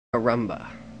Caramba,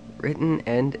 written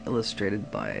and illustrated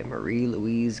by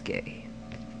Marie-Louise Gay.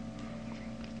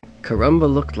 Caramba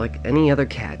looked like any other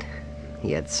cat.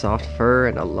 He had soft fur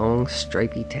and a long,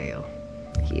 stripy tail.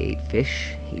 He ate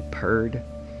fish, he purred,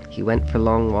 he went for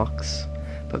long walks.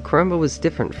 But Caramba was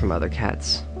different from other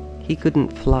cats. He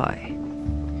couldn't fly.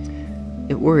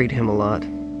 It worried him a lot.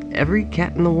 "Every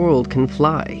cat in the world can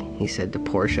fly," he said to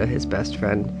Portia, his best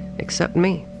friend, "except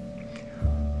me."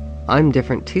 "I'm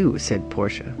different too," said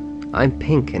Portia. "I'm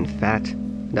pink and fat,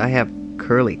 and I have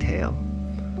curly tail."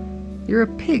 "You're a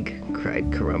pig,"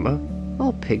 cried Caramba.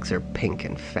 "All pigs are pink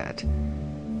and fat."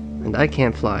 "And I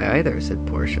can't fly either," said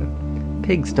Portia.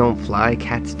 "Pigs don't fly,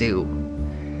 cats do,"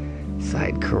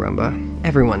 sighed Caramba.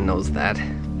 "Everyone knows that."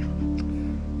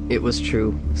 It was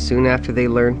true. Soon after they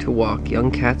learned to walk,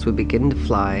 young cats would begin to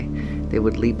fly. They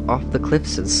would leap off the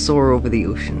cliffs and soar over the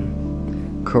ocean.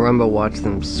 Caramba watched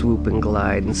them swoop and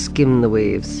glide and skim the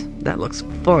waves. "That looks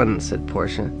fun," said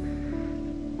Portia.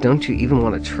 "Don't you even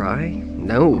want to try?"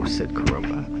 "No," said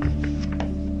Caramba.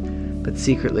 But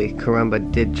secretly, Caramba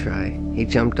did try. He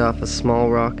jumped off a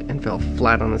small rock and fell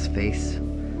flat on his face.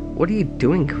 "What are you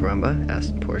doing, Caramba?"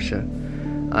 asked Portia.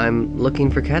 "I'm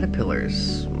looking for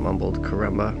caterpillars," mumbled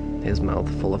Caramba, his mouth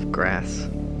full of grass.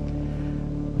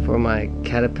 "For my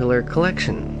caterpillar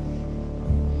collection."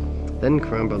 Then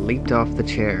Caramba leaped off the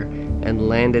chair and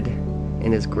landed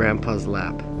in his grandpa's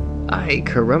lap. "Aye,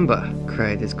 Caramba!"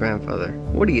 cried his grandfather.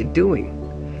 "What are you doing?"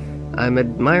 "I'm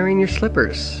admiring your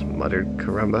slippers," muttered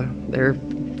Caramba. "They're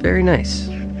very nice."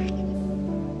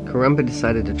 Caramba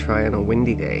decided to try on a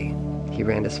windy day. He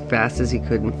ran as fast as he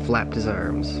could and flapped his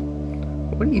arms.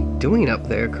 "What are you doing up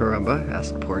there, Caramba?"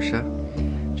 asked Portia.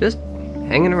 "Just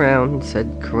hanging around," said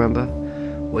Caramba,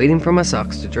 "waiting for my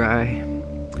socks to dry."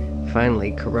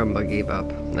 Finally, Caramba gave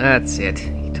up. "That's it,"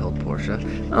 he told Portia.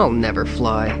 "I'll never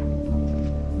fly."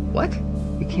 "What?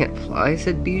 You can't fly?"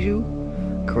 said Bijou.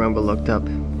 Caramba looked up.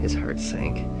 His heart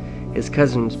sank. His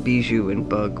cousins Bijou and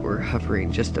Bug were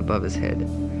hovering just above his head,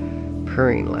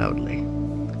 purring loudly.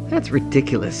 "That's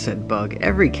ridiculous," said Bug.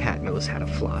 "Every cat knows how to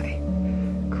fly."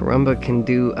 "Caramba can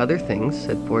do other things,"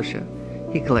 said Portia.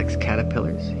 "He collects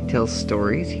caterpillars, he tells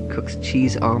stories, he cooks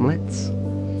cheese omelets."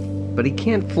 "But he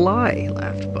can't fly,"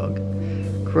 laughed Bug.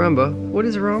 "Caramba, what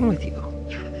is wrong with you?"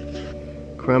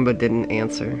 Caramba didn't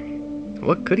answer.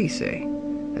 What could he say?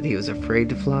 That he was afraid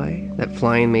to fly? That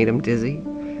flying made him dizzy?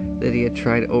 That he had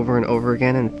tried over and over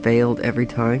again and failed every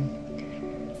time?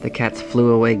 The cats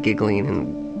flew away giggling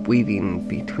and weaving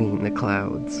between the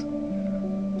clouds.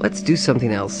 "Let's do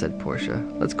something else," said Portia.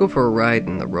 "Let's go for a ride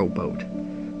in the rowboat."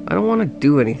 "I don't want to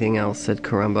do anything else," said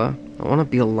Caramba. "I want to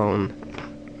be alone."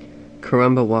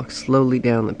 Caramba walked slowly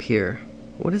down the pier.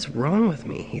 "What is wrong with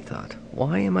me?" he thought.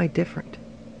 "Why am I different?"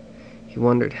 He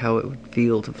wondered how it would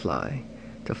feel to fly,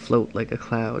 to float like a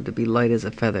cloud, to be light as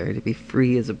a feather, to be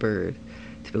free as a bird,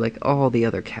 to be like all the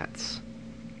other cats.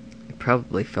 It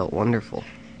probably felt wonderful.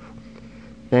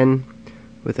 Then,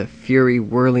 with a fury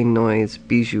whirling noise,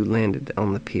 Bijou landed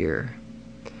on the pier.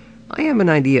 "I have an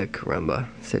idea, Caramba,"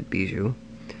 said Bijou.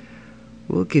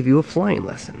 "We'll give you a flying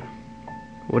lesson."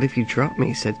 "What if you drop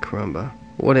me?" said Caramba.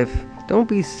 "What if—" "Don't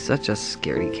be such a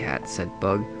scaredy cat," said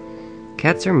Bug.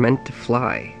 "Cats are meant to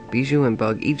fly." Bijou and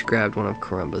Bug each grabbed one of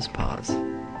Caramba's paws.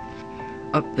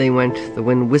 Up they went. The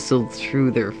wind whistled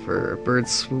through their fur. Birds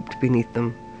swooped beneath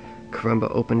them. Caramba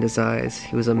opened his eyes.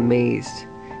 He was amazed.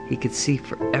 He could see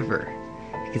forever.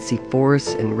 He could see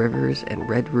forests and rivers and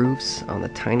red roofs on the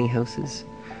tiny houses,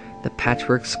 the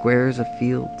patchwork squares of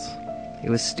fields. It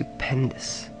was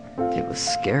stupendous. It was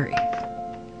scary.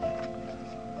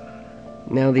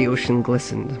 Now the ocean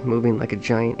glistened, moving like a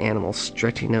giant animal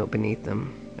stretching out beneath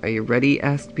them. "Are you ready?"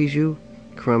 asked Bijou.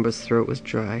 Caramba's throat was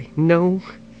dry. "No,"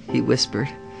 he whispered.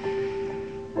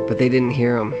 But they didn't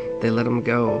hear him. They let him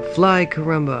go. "Fly,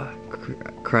 Caramba!"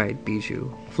 cried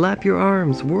Bijou. "Flap your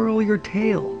arms, whirl your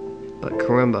tail." But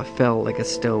Caramba fell like a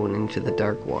stone into the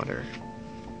dark water.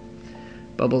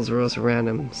 Bubbles rose around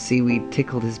him. Seaweed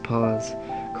tickled his paws.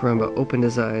 Caramba opened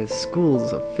his eyes.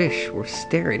 Schools of fish were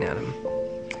staring at him.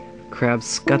 Crabs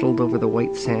scuttled over the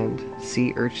white sand.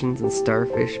 Sea urchins and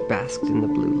starfish basked in the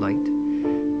blue light.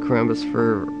 Caramba's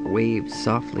fur waved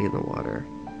softly in the water.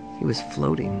 He was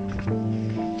floating.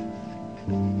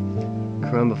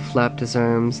 Caramba flapped his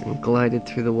arms and glided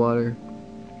through the water.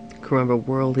 Caramba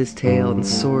whirled his tail and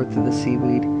soared through the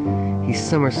seaweed. He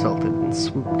somersaulted and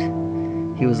swooped.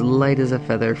 He was light as a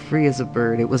feather, free as a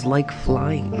bird. It was like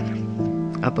flying.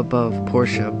 Up above,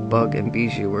 Portia, Bug, and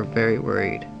Bijou were very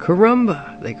worried.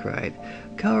 "Caramba!" they cried.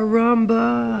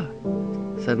 "Caramba!"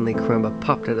 Suddenly Caramba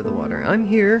popped out of the water. "I'm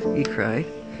here!" he cried.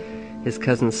 His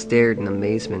cousin stared in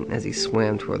amazement as he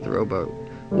swam toward the rowboat.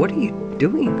 "What are you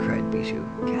doing?" cried Bijou.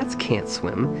 "Cats can't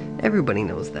swim. Everybody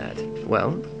knows that."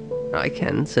 "Well, I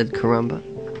can," said Caramba.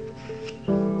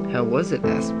 "How was it?"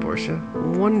 asked Portia.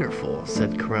 "Wonderful,"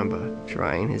 said Caramba,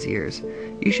 drying his ears.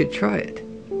 "You should try it."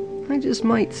 "I just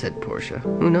might," said Portia.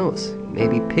 "Who knows?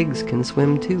 Maybe pigs can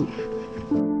swim too."